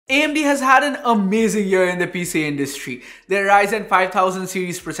AMD has had an amazing year in the PC industry. Their Ryzen 5000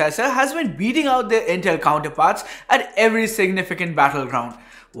 series processor has been beating out their Intel counterparts at every significant battleground.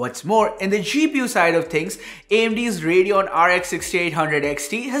 What's more, in the GPU side of things, AMD's Radeon RX 6800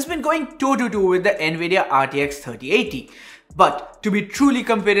 XT has been going toe-to-toe with the Nvidia RTX 3080. But to be truly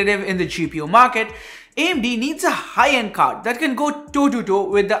competitive in the GPU market, AMD needs a high-end card that can go toe-to-toe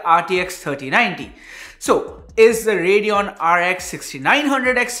with the RTX 3090. So, is the Radeon RX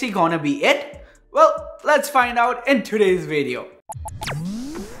 6900 XT gonna be it? Well, let's find out in today's video.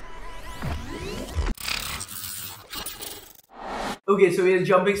 Okay, so we are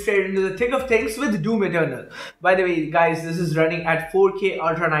jumping straight into the thick of things with Doom Eternal. By the way, guys, this is running at 4K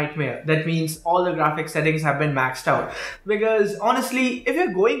Ultra Nightmare. That means all the graphic settings have been maxed out. Because honestly, if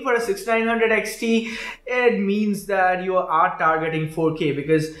you're going for a 6900 XT, it means that you are targeting 4K.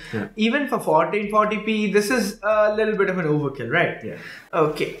 Because even for 1440p, this is a little bit of an overkill, right? Yeah.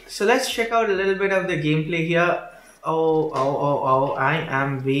 Okay, so let's check out a little bit of the gameplay here. Oh, I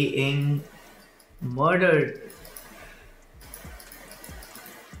am being murdered.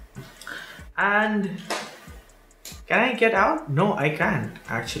 And can I get out? No, I can't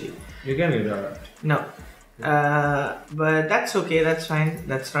actually. You can get out. No. But that's okay, that's fine.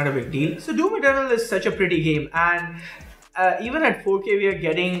 That's not a big deal. So Doom Eternal is such a pretty game, and even at 4K we are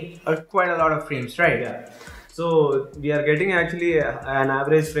getting quite a lot of frames, right? Yeah. So we are getting actually an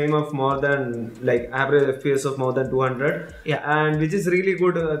average frame of more than average FPS of more than 200. Yeah. And which is really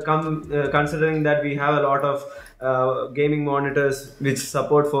good considering that we have a lot of gaming monitors which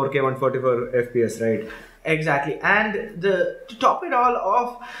support 4K 144 FPS, right? Exactly, and to top it all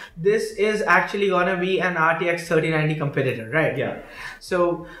off, this is actually gonna be an RTX 3090 competitor, right? Yeah.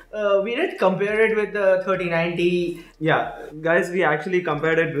 So we did compare it with the 3090. Yeah, guys, we actually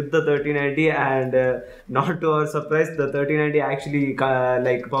compared it with the 3090, and not to our surprise, the 3090 actually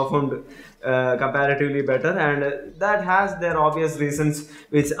performed comparatively better, and that has their obvious reasons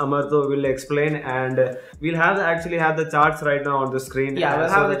which Amartho will explain, and we'll actually have the charts right now on the screen. Yeah, we'll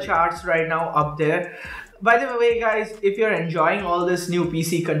have the charts right now up there. By the way, guys, if you're enjoying all this new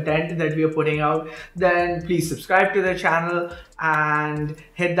PC content that we are putting out, then please subscribe to the channel and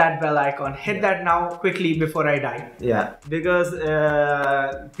hit that bell icon. Hit that now quickly before I die. Yeah, because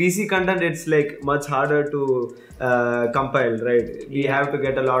PC content, it's much harder to compile, right? We have to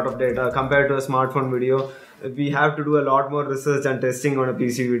get a lot of data compared to a smartphone video. We have to do a lot more research and testing on a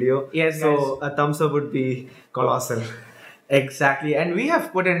PC video. Yes, so a thumbs up would be colossal. Exactly, and we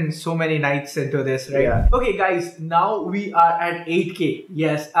have put in so many nights into this, right? Yeah. Okay, guys, now we are at 8K.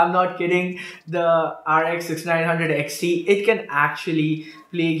 Yes, I'm not kidding. The RX 6900 XT, it can actually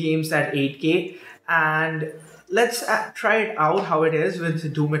play games at 8K, and let's try it out how it is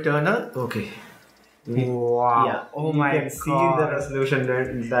with Doom Eternal. Okay. Wow. Yeah. Oh my God. You can see the resolution,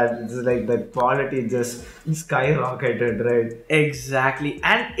 that it's the quality just skyrocketed, right? Exactly,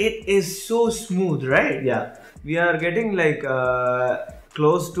 and it is so smooth, right? Yeah. We are getting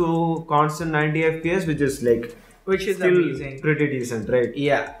close to constant 90 FPS, which is still amazing, pretty decent, right?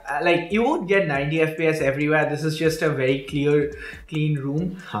 Yeah, you won't get 90 FPS everywhere. This is just a very clean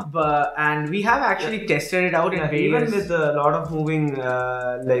room. And we have actually tested it out in various... Even with a lot of moving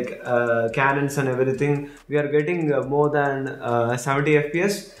cannons and everything, we are getting more than 70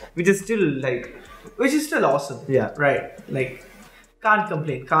 FPS, which is still awesome. Yeah, right. Can't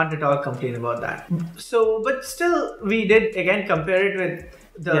complain, can't at all complain about that. So, but still, we did again compare it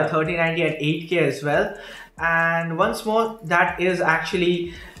with the 3090 at 8K as well. And once more, that is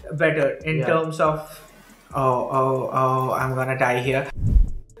actually better in terms of... Oh, I'm gonna die here.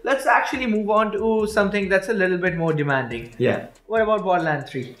 Let's actually move on to something that's a little bit more demanding. Yeah. What about Borderlands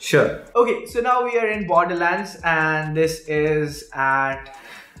 3? Sure. Okay, so now we are in Borderlands, and this is at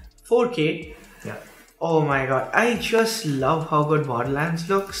 4K. Yeah. Oh my God, I just love how good Borderlands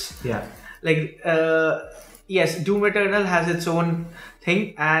looks. Yeah. Yes, Doom Eternal has its own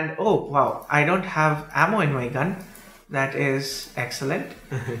thing, and oh wow, I don't have ammo in my gun. That is excellent.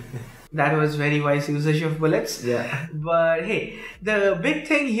 That was very wise usage of bullets. Yeah. But hey, the big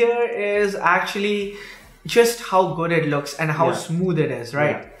thing here is actually just how good it looks and how smooth it is,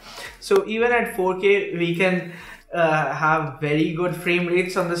 right? Yeah. So even at 4K, we can have very good frame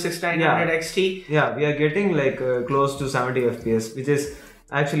rates on the 6900 XT. Yeah, we are getting close to 70 FPS, which is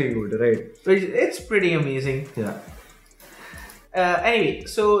actually good, right? It's pretty amazing. Yeah. Anyway,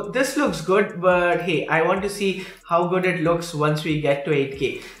 so this looks good, but hey, I want to see how good it looks once we get to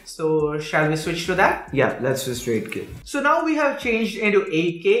 8K. So shall we switch to that? Yeah, let's switch to 8K. So now we have changed into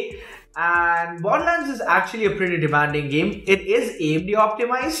 8K. And Borderlands is actually a pretty demanding game. It is AMD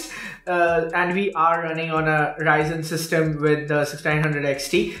optimized, and we are running on a Ryzen system with the 6900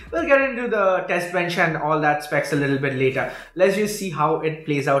 XT. We'll get into the test bench and all that specs a little bit later. Let's just see how it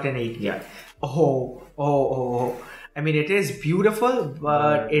plays out in 8K. Yeah. Oh. I mean, it is beautiful,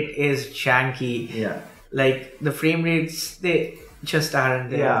 but it is janky. Yeah. Like, the frame rates, they just aren't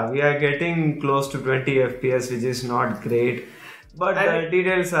there. Yeah, we are getting close to 20 FPS, which is not great. But the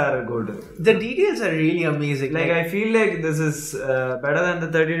details are good. The details are really amazing. Like I feel like this is better than the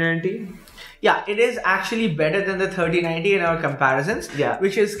 3090. Yeah, it is actually better than the 3090 in our comparisons. Yeah.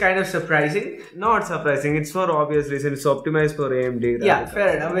 Which is kind of surprising. Not surprising. It's for obvious reasons. It's optimized for AMD. Yeah,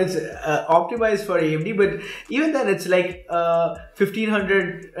 fair enough. It's optimized for AMD, but even then, it's like a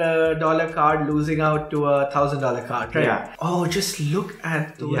 $1,500 card losing out to a $1,000 card, right? Yeah. Oh, just look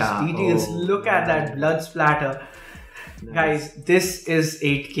at those details. Look at that blood splatter. Nice. Guys, this is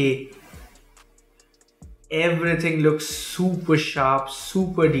 8K. Everything looks super sharp,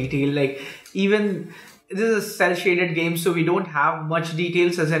 super detailed. Like, even this is a cell shaded game, so we don't have much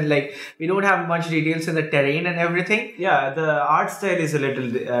details, as in like we don't have much details in the terrain and everything. Yeah, the art style is a little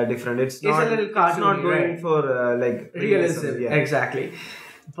different. It's not a little cartoony, it's not going for like realism. Yeah. Exactly.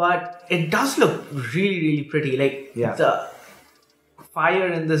 But it does look really pretty. Like the fire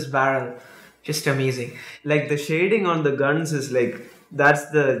in this barrel, just amazing. Like the shading on the guns is like, that's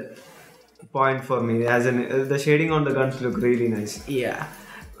the point for me, as in the shading on the guns look really nice. Yeah,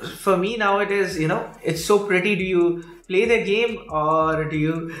 for me now it is, it's so pretty. Do you play the game or do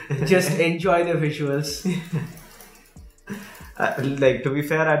you just enjoy the visuals? Like, to be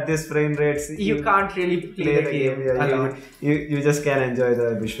fair, at this frame rates you can't really play the game alone. You just can enjoy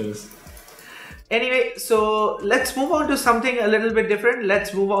the visuals. Anyway, so let's move on to something a little bit different.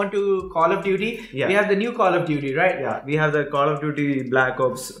 Let's move on to Call of Duty. Yeah. We have the new Call of Duty, right? Yeah, we have the Call of Duty Black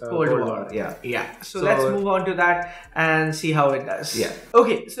Ops Cold War. Yeah. So let's move on to that and see how it does. Yeah.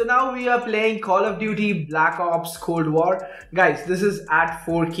 Okay, so now we are playing Call of Duty Black Ops Cold War. Guys, this is at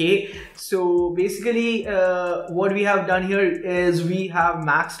 4K. So basically, what we have done here is we have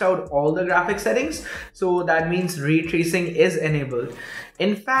maxed out all the graphic settings. So that means ray tracing is enabled.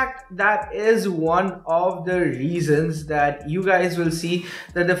 In fact, that is one of the reasons that you guys will see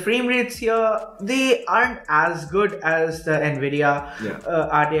that the frame rates here, they aren't as good as the Nvidia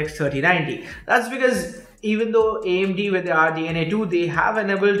RTX 3090. That's because even though AMD with the RDNA 2, they have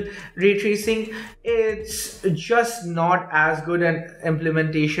enabled ray tracing, it's just not as good an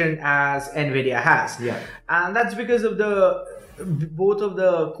implementation as Nvidia has. Yeah. And that's because of both of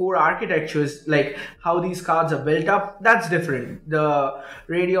the core architectures, like how these cards are built up, that's different. The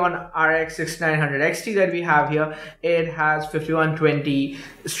Radeon RX 6900 XT that we have here, it has 5120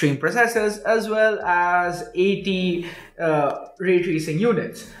 stream processors as well as 80 ray tracing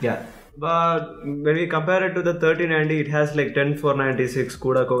units. Yeah. But when we compare it to the 3090, it has like 10496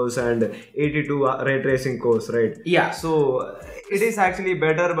 CUDA cores and 82 ray tracing cores, right? Yeah. So it is actually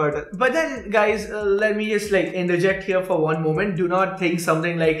better, but then guys, let me just like interject here for one moment. Do not think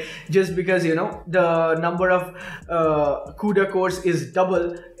something like just because the number of CUDA cores is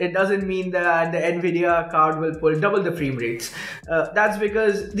double, it doesn't mean that the Nvidia card will pull double the frame rates. That's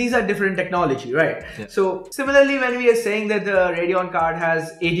because these are different technology, right? Yeah. So similarly, when we are saying that the Radeon card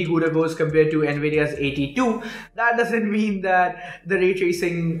has 80 CUDA cores compared to Nvidia's 82, that doesn't mean that the ray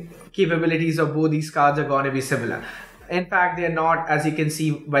tracing capabilities of both these cards are going to be similar. In fact, they're not, as you can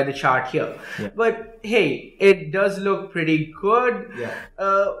see by the chart here. Yeah. But hey, it does look pretty good.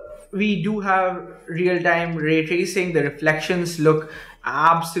 Yeah. We do have real-time ray tracing. The reflections look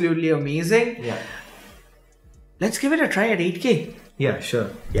absolutely amazing. Yeah. Let's give it a try at 8K. Yeah, sure.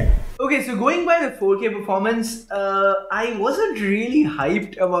 Yeah. Okay, so going by the 4K performance, I wasn't really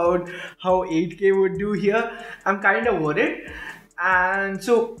hyped about how 8K would do here. I'm kind of worried. And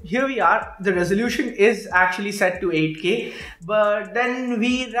so here we are, the resolution is actually set to 8K, but then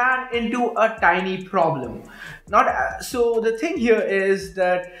we ran into a tiny problem. So the thing here is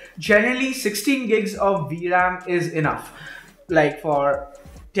that generally 16 gigs of VRAM is enough, like for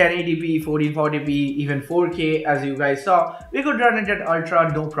 1080p, 1440p, even 4K, as you guys saw, we could run it at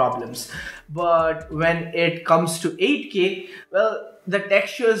ultra, no problems. But when it comes to 8K, well, the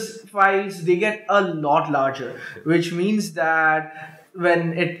textures files, they get a lot larger, which means that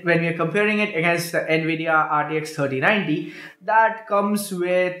when we are comparing it against the Nvidia RTX 3090, that comes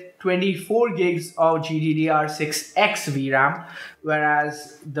with 24 gigs of GDDR6X VRAM,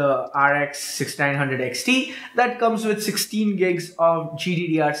 whereas the RX 6900 XT that comes with 16 gigs of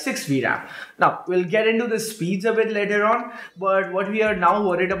GDDR6 VRAM. Now we'll get into the speeds a bit later on, but what we are now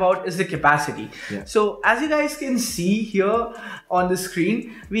worried about is the capacity. So as you guys can see here on the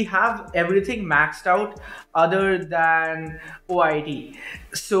screen, we have everything maxed out other than OID.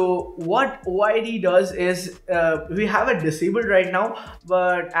 So what OID does is we have it disabled right now,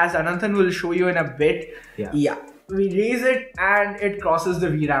 but as Ananthan will show you in a bit, we raise it and it crosses the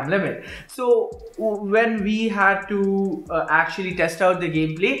VRAM limit. So when we had to actually test out the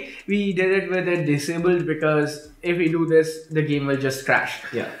gameplay, we did it with it disabled, because if we do this, the game will just crash.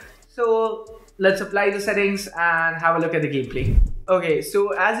 So let's apply the settings and have a look at the gameplay. Okay,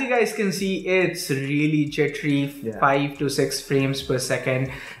 so as you guys can see, it's really jittery, 5 to 6 frames per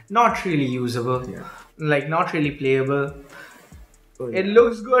second. Not really usable, like not really playable. It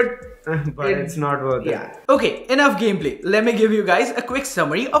looks good, but it's not worth it. Okay, enough gameplay. Let me give you guys a quick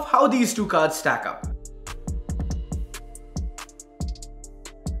summary of how these two cards stack up.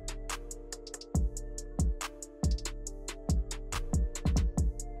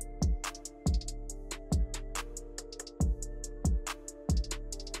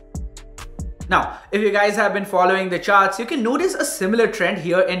 Now, if you guys have been following the charts, you can notice a similar trend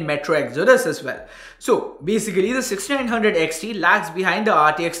here in Metro Exodus as well. So basically the 6900 XT lags behind the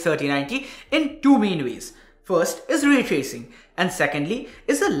RTX 3090 in two main ways. First is ray tracing, and secondly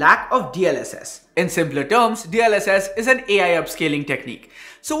is the lack of DLSS. In simpler terms, DLSS is an AI upscaling technique.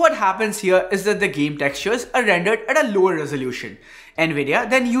 So what happens here is that the game textures are rendered at a lower resolution. Nvidia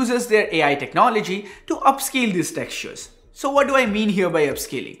then uses their AI technology to upscale these textures. So what do I mean here by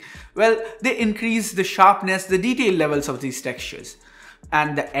upscaling? Well, they increase the sharpness, the detail levels of these textures.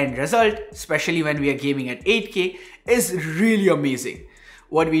 And the end result, especially when we are gaming at 8K, is really amazing.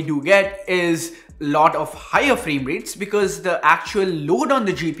 What we do get is a lot of higher frame rates because the actual load on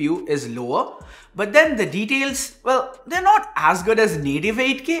the GPU is lower. But then the details, well, they're not as good as native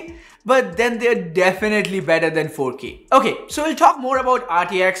 8K, but then they're definitely better than 4K. Okay, so we'll talk more about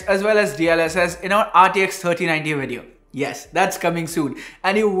RTX as well as DLSS in our RTX 3090 video. Yes, that's coming soon,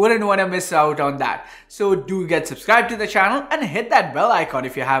 and you wouldn't want to miss out on that. So do get subscribed to the channel and hit that bell icon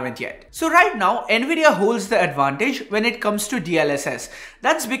if you haven't yet. So right now, Nvidia holds the advantage when it comes to DLSS.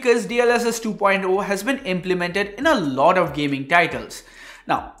 That's because DLSS 2.0 has been implemented in a lot of gaming titles.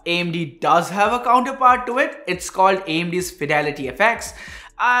 Now, AMD does have a counterpart to it. It's called AMD's Fidelity FX.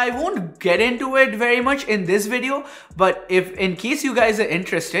 I won't get into it very much in this video, but if in case you guys are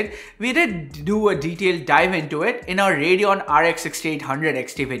interested, we did do a detailed dive into it in our Radeon RX 6800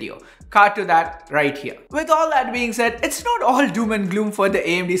 XT video. Cut to that right here. With all that being said, it's not all doom and gloom for the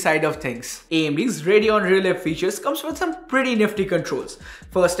AMD side of things. AMD's Radeon Relive features comes with some pretty nifty controls.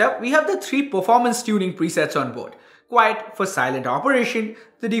 First up, we have the 3 performance tuning presets on board. Quiet for silent operation,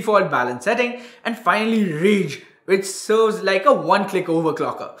 the default balance setting, and finally Rage, which serves like a one-click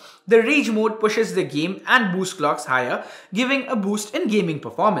overclocker. The Rage mode pushes the game and boost clocks higher, giving a boost in gaming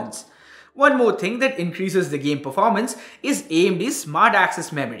performance. One more thing that increases the game performance is AMD's Smart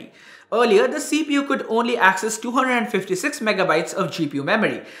Access memory. Earlier, the CPU could only access 256 megabytes of GPU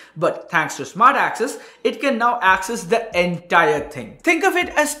memory, but thanks to Smart Access, it can now access the entire thing. Think of it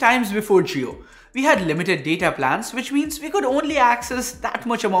as times before Geo. We had limited data plans, which means we could only access that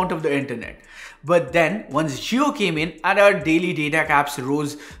much amount of the internet. But then, once Geo came in and our daily data caps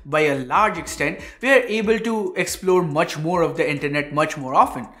rose by a large extent, we are able to explore much more of the internet much more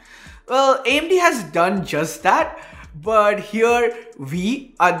often. Well, AMD has done just that, but here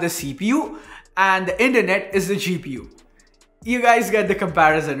we are the CPU and the internet is the GPU. You guys get the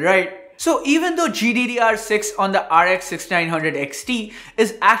comparison, right? So even though GDDR6 on the RX 6900 XT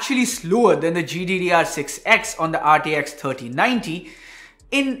is actually slower than the GDDR6X on the RTX 3090,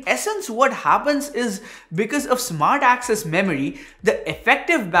 in essence, what happens is because of Smart Access memory, the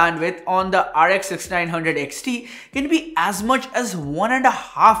effective bandwidth on the RX 6900 XT can be as much as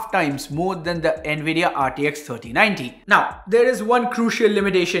 1.5 times more than the Nvidia RTX 3090. Now, there is one crucial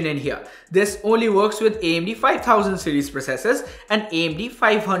limitation in here. This only works with AMD 5000 series processors and AMD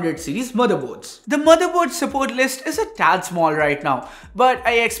 500 series motherboards. The motherboard support list is a tad small right now, but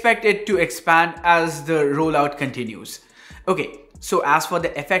I expect it to expand as the rollout continues. Okay. So as for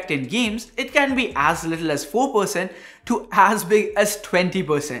the effect in games, it can be as little as 4% to as big as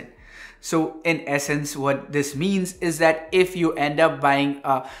 20%. So in essence, what this means is that if you end up buying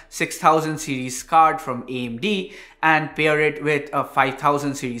a 6000 series card from AMD and pair it with a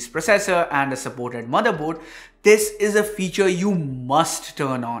 5000 series processor and a supported motherboard, this is a feature you must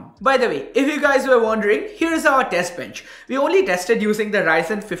turn on. By the way, if you guys were wondering, here's our test bench. We only tested using the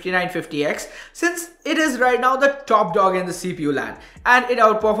Ryzen 5950X since it is right now the top dog in the CPU land and it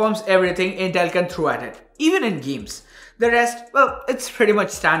outperforms everything Intel can throw at it, even in games. The rest, well, it's pretty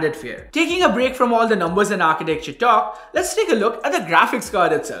much standard fare. Taking a break from all the numbers and architecture talk, let's take a look at the graphics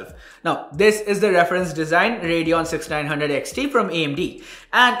card itself. Now, this is the reference design Radeon 6900 XT from AMD,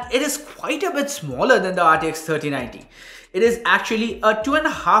 and it is quite a bit smaller than the RTX 3090. It is actually a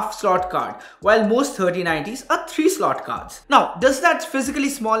 2.5 slot card, while most 3090s are 3 slot cards. Now, does that physically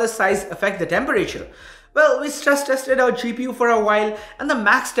smaller size affect the temperature? Well, we stress tested our GPU for a while and the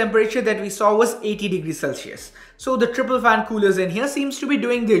max temperature that we saw was 80 degrees Celsius. So the triple fan coolers in here seems to be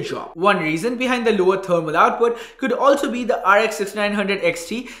doing their job. One reason behind the lower thermal output could also be the RX 6900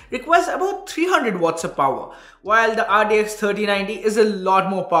 XT requires about 300 watts of power, while the RTX 3090 is a lot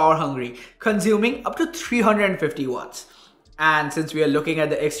more power hungry, consuming up to 350 watts. And since we are looking at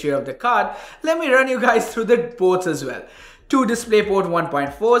the exterior of the card, let me run you guys through the ports as well. 2 DisplayPort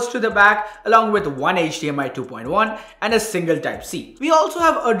 1.4s to the back along with one HDMI 2.1 and a single Type-C. We also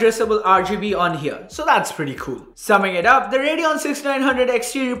have addressable RGB on here, so that's pretty cool. Summing it up, the Radeon 6900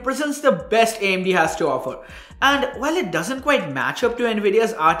 XT represents the best AMD has to offer. And while it doesn't quite match up to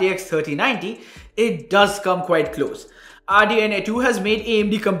Nvidia's RTX 3090, it does come quite close. RDNA 2 has made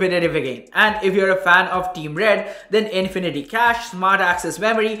AMD competitive again, and if you're a fan of Team Red, then Infinity Cache, Smart Access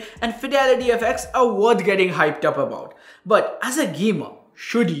Memory and Fidelity FX are worth getting hyped up about. But as a gamer,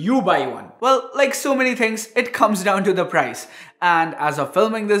 should you buy one? Well, like so many things, it comes down to the price. And as of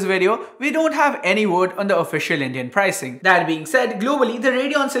filming this video, we don't have any word on the official Indian pricing. That being said, globally, the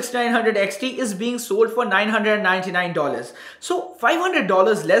Radeon 6900 XT is being sold for $999. So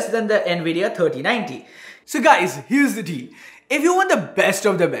 $500 less than the Nvidia 3090. So guys, here's the deal. If you want the best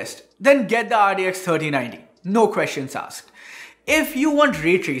of the best, then get the RTX 3090. No questions asked. If you want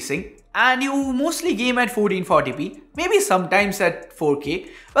ray tracing, and you mostly game at 1440p, maybe sometimes at 4K,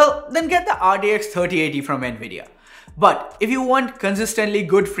 well, then get the RTX 3080 from Nvidia. But if you want consistently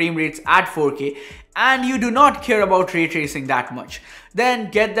good frame rates at 4K and you do not care about ray tracing that much,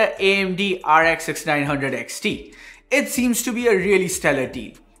 then get the AMD RX 6900 XT. It seems to be a really stellar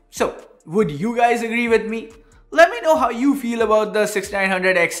deal. So, would you guys agree with me? Let me know how you feel about the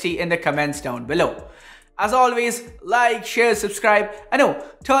 6900 XT in the comments down below. As always, like, share, subscribe, and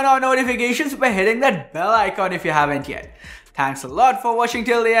turn on notifications by hitting that bell icon if you haven't yet. Thanks a lot for watching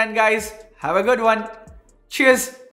till the end, guys. Have a good one. Cheers.